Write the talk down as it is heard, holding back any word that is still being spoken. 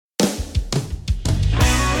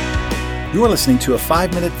You are listening to a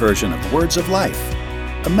 5-minute version of Words of Life,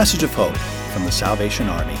 a message of hope from the Salvation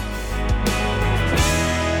Army.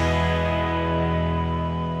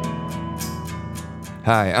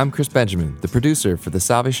 Hi, I'm Chris Benjamin, the producer for the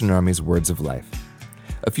Salvation Army's Words of Life.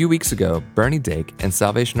 A few weeks ago, Bernie Dake and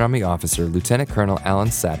Salvation Army officer Lieutenant Colonel Alan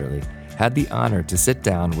Satterley had the honor to sit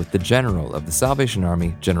down with the General of the Salvation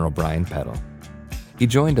Army, General Brian Peddle. He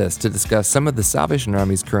joined us to discuss some of the Salvation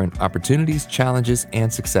Army's current opportunities, challenges,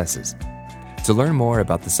 and successes. To learn more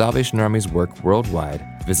about the Salvation Army's work worldwide,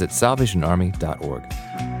 visit salvationarmy.org.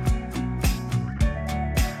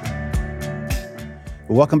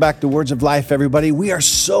 Welcome back to Words of Life, everybody. We are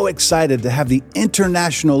so excited to have the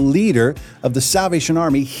international leader of the Salvation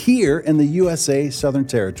Army here in the USA Southern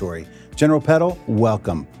Territory. General Peddle,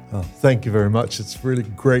 welcome. Oh, thank you very much. It's really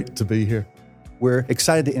great to be here. We're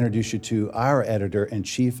excited to introduce you to our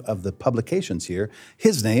editor-in-chief of the publications here.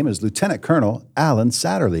 His name is Lieutenant Colonel Alan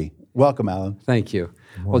Satterley. Welcome, Alan. Thank you.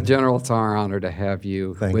 Well, General, it's our honor to have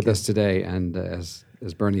you with us today. And as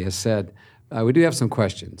Bernie has said, we do have some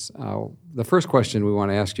questions. The first question we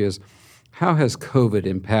want to ask you is, how has COVID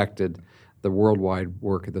impacted the worldwide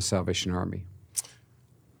work of the Salvation Army?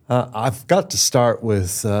 I've got to start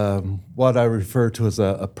with what I refer to as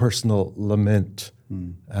a personal lament.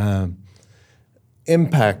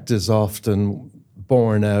 Impact is often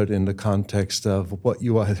borne out in the context of what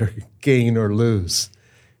you either gain or lose.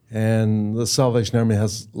 And the Salvation Army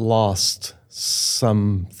has lost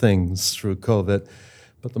some things through COVID,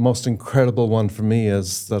 but the most incredible one for me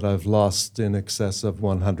is that I've lost in excess of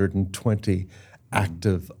 120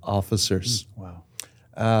 active officers. Wow.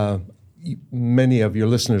 Many of your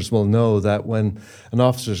listeners will know that when an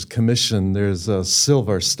officer's commissioned, there's a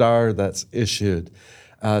silver star that's issued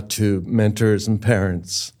to mentors and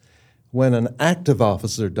parents. When an active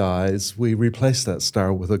officer dies, we replace that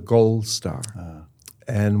star with a gold star.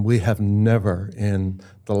 And we have never in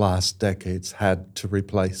the last decades had to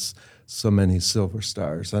replace so many silver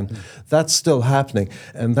stars. And that's still happening.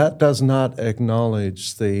 And that does not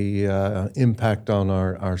acknowledge the impact on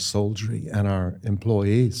our soldiery and our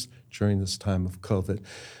employees during this time of COVID.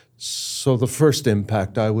 So the first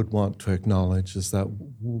impact I would want to acknowledge is that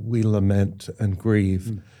we lament and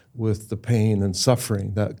grieve with the pain and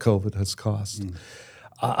suffering that COVID has caused.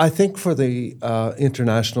 I think for the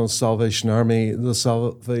International Salvation Army, the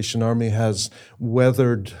Salvation Army has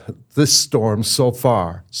weathered this storm so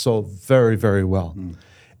far so very, very well.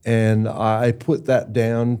 And I put that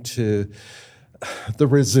down to the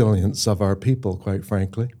resilience of our people, quite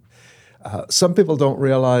frankly. Some people don't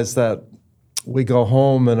realize that we go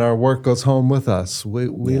home and our work goes home with us. We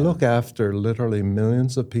look after literally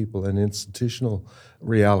millions of people in institutional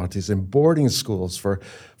realities, in boarding schools for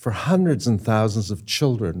hundreds and thousands of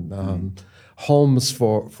children, homes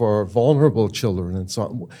for vulnerable children, and so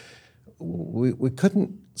on. We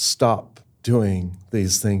couldn't stop doing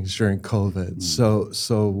these things during COVID.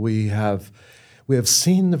 So we have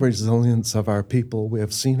seen the resilience of our people. We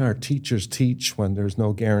have seen our teachers teach when there's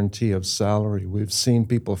no guarantee of salary. We've seen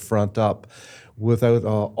people front up without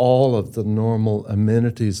all of the normal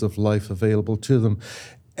amenities of life available to them.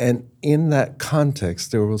 And in that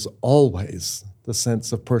context, there was always the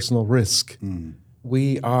sense of personal risk.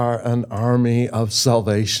 We are an army of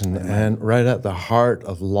salvation, and right at the heart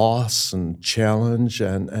of loss and challenge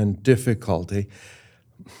and difficulty,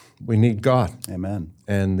 we need God. Amen.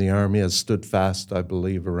 And the Army has stood fast, I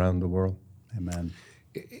believe, around the world. Amen.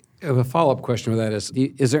 A follow-up question with that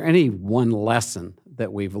is there any one lesson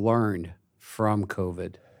that we've learned from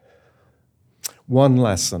COVID? One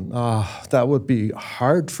lesson. That would be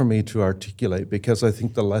hard for me to articulate because I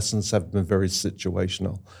think the lessons have been very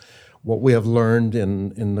situational. What we have learned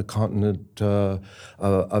in the continent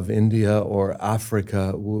of India or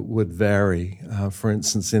Africa would vary. For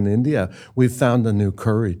instance, in India, we've found a new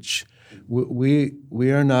courage.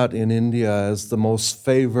 We are not in India as the most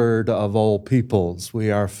favored of all peoples.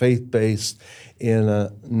 We are faith-based in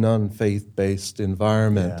a non-faith-based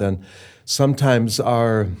environment. And sometimes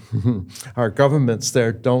our governments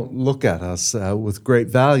there don't look at us with great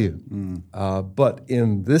value. But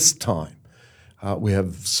in this time, we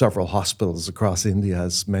have several hospitals across India,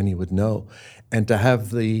 as many would know. And to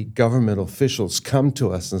have the government officials come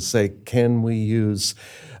to us and say, can we use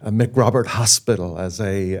McRobert Hospital as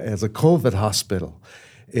a COVID hospital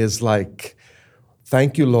is like,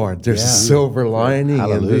 thank you, Lord. There's a silver lining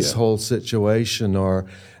in this whole situation. Or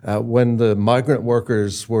when the migrant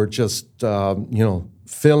workers were just,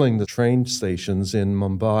 filling the train stations in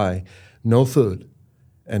Mumbai, no food.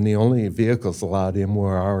 And the only vehicles allowed in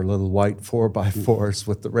were our little white 4x4s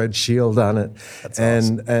with the red shield on it. That's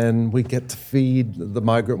awesome. And we get to feed the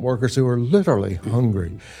migrant workers who are literally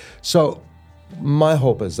hungry. So my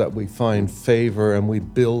hope is that we find favor and we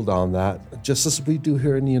build on that, just as we do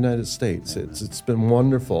here in the United States. It's been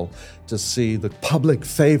wonderful to see the public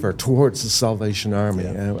favor towards the Salvation Army,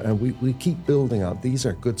 and we keep building on. These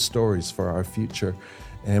are good stories for our future,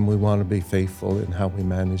 and we want to be faithful in how we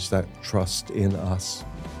manage that trust in us.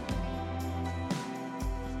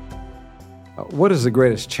 What is the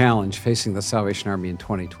greatest challenge facing the Salvation Army in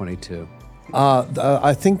 2022?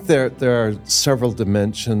 I think there are several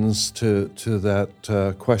dimensions to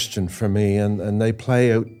that question for me, and they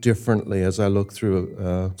play out differently as I look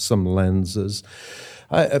through some lenses.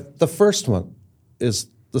 The first one is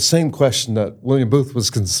the same question that William Booth was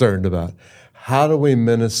concerned about. How do we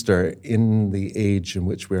minister in the age in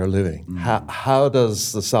which we are living? Mm-hmm. How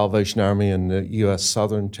does the Salvation Army in the U.S.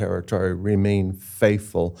 Southern Territory remain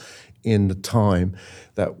faithful in the time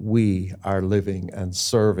that we are living and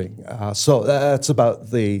serving? So that's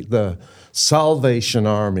about the Salvation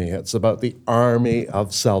Army. It's about the army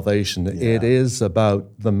of salvation. Yeah. It is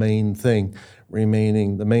about the main thing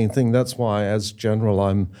remaining the main thing. That's why, as general,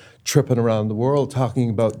 I'm tripping around the world talking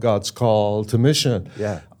about God's call to mission.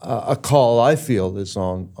 Yeah. A call I feel is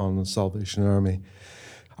on the Salvation Army.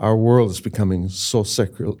 Our world is becoming so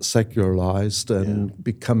secularized and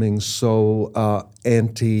becoming so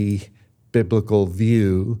anti-biblical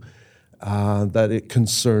view that it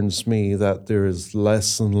concerns me that there is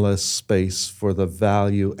less and less space for the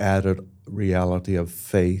value-added reality of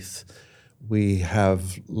faith. We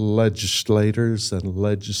have legislators and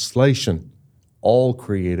legislation all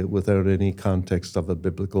created without any context of a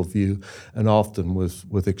biblical view, and often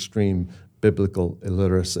with extreme biblical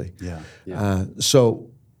illiteracy. So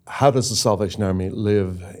how does the Salvation Army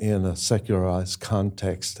live in a secularized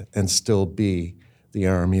context and still be the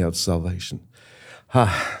army of salvation?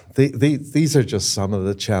 These are just some of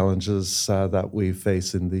the challenges that we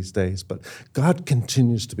face in these days, but God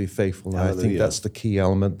continues to be faithful, and I think that's the key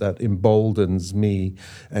element that emboldens me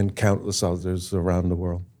and countless others around the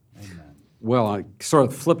world. Well, sort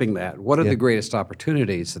of flipping that, what are the greatest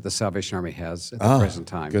opportunities that the Salvation Army has at the present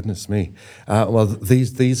time? Goodness me. Well,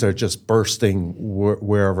 these are just bursting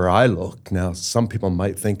wherever I look. Now, some people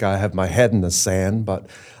might think I have my head in the sand, but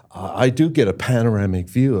I do get a panoramic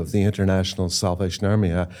view of the International Salvation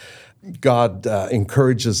Army. God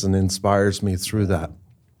encourages and inspires me through that.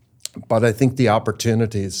 But I think the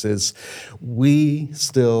opportunities is we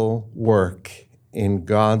still work in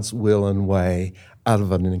God's will and way out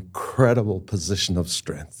of an incredible position of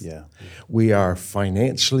strength. Yeah. We are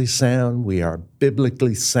financially sound. We are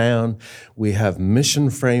biblically sound. We have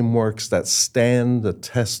mission frameworks that stand the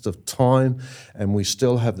test of time, and we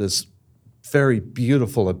still have this very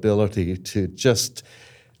beautiful ability to just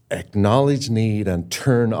acknowledge need and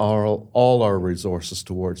turn all our resources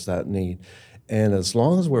towards that need. And as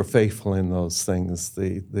long as we're faithful in those things,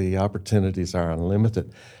 the opportunities are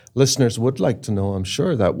unlimited. Listeners would like to know, I'm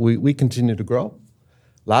sure, that we continue to grow.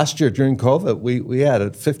 Last year during COVID, we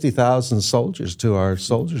added 50,000 soldiers to our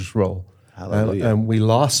soldiers' roll. Hallelujah. And we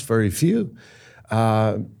lost very few.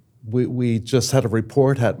 We just had a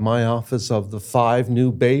report at my office of the 5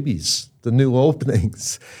 new babies, the new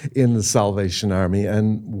openings in the Salvation Army,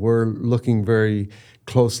 and we're looking very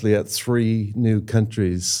closely at 3 new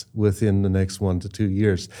countries within the next 1 to 2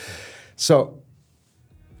 years. So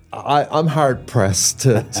I'm hard-pressed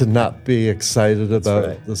to not be excited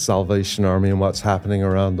about the Salvation Army and what's happening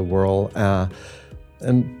around the world.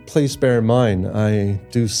 And please bear in mind, I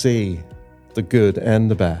do see the good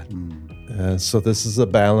and the bad. So this is a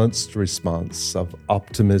balanced response of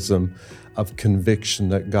optimism, of conviction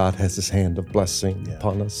that God has His hand of blessing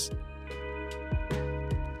upon us.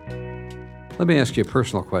 Let me ask you a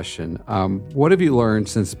personal question. What have you learned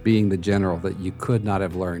since being the general that you could not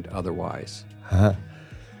have learned otherwise?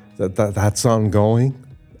 That's ongoing.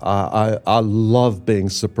 I love being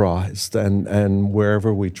surprised, and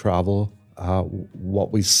wherever we travel,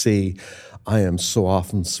 what we see, I am so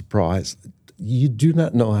often surprised. You do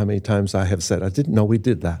not know how many times I have said, I didn't know we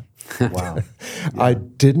did that. Wow. I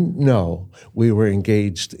didn't know we were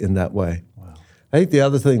engaged in that way. Wow. I think the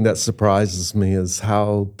other thing that surprises me is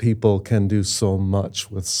how people can do so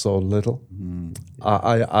much with so little.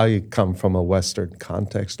 I come from a Western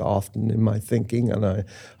context often in my thinking, and I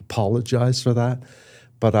apologize for that.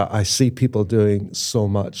 But I see people doing so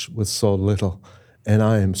much with so little, and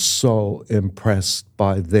I am so impressed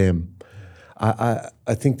by them.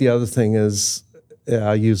 I think the other thing is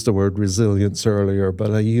I used the word resilience earlier,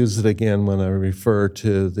 but I use it again when I refer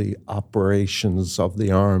to the operations of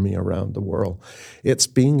the Army around the world. It's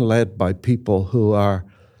being led by people who are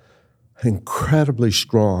incredibly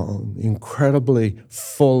strong, incredibly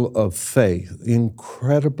full of faith,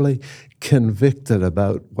 incredibly convicted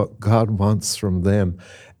about what God wants from them.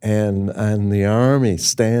 And the Army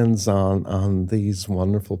stands on these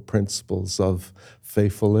wonderful principles of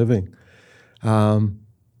faithful living.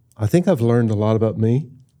 I think I've learned a lot about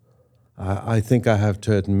me. I think I have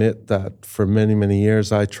to admit that for many, many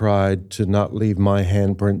years I tried to not leave my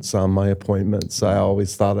handprints on my appointments. I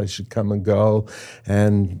always thought I should come and go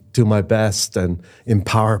and do my best and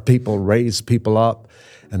empower people, raise people up.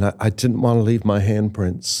 And I didn't want to leave my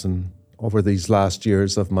handprints. And over these last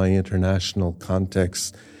years of my international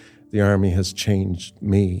context, the Army has changed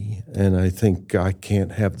me. And I think I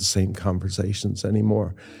can't have the same conversations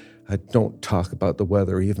anymore. I don't talk about the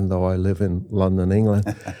weather, even though I live in London,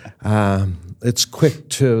 England. It's quick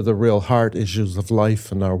to the real heart issues of life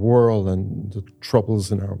in our world and the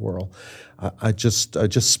troubles in our world. I just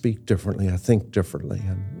speak differently. I think differently,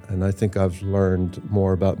 and I think I've learned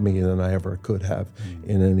more about me than I ever could have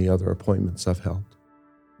in any other appointments I've held.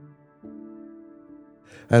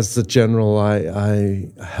 As the general, I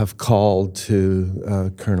have called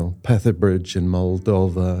to Colonel Petherbridge in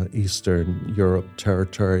Moldova, Eastern Europe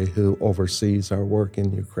territory, who oversees our work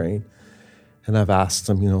in Ukraine. And I've asked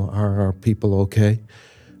him, are our people okay?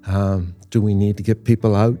 Do we need to get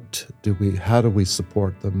people out? How do we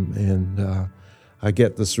support them? And I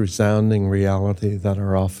get this resounding reality that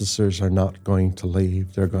our officers are not going to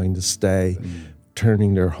leave. They're going to stay,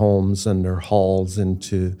 turning their homes and their halls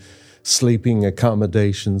into sleeping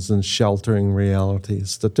accommodations and sheltering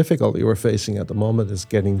realities. The difficulty we're facing at the moment is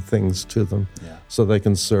getting things to them so they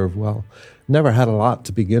can serve well. Never had a lot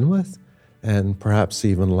to begin with, and perhaps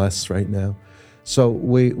even less right now. So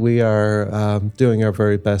we are doing our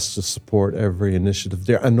very best to support every initiative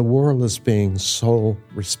there, and the world is being so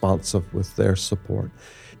responsive with their support.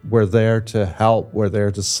 We're there to help, we're there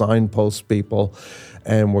to signpost people,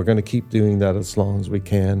 and we're going to keep doing that as long as we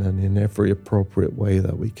can and in every appropriate way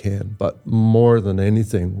that we can. But more than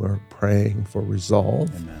anything, we're praying for resolve.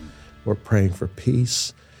 Amen. We're praying for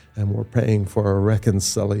peace, and we're praying for a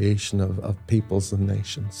reconciliation of peoples and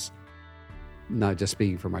nations. Not just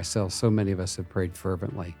speaking for myself, so many of us have prayed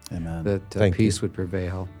fervently. Amen. That peace would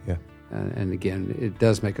prevail. Yeah. And again, it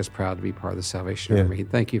does make us proud to be part of the Salvation Army.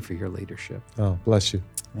 Thank you for your leadership. Oh, bless you.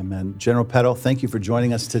 Amen. General Peddle, thank you for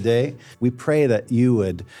joining us today. We pray that you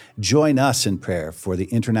would join us in prayer for the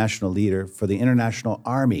international leader, for the international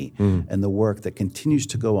army, and the work that continues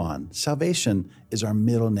to go on. Salvation is our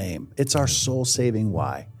middle name. It's our soul-saving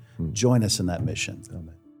why. Join us in that mission.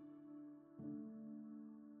 Amen.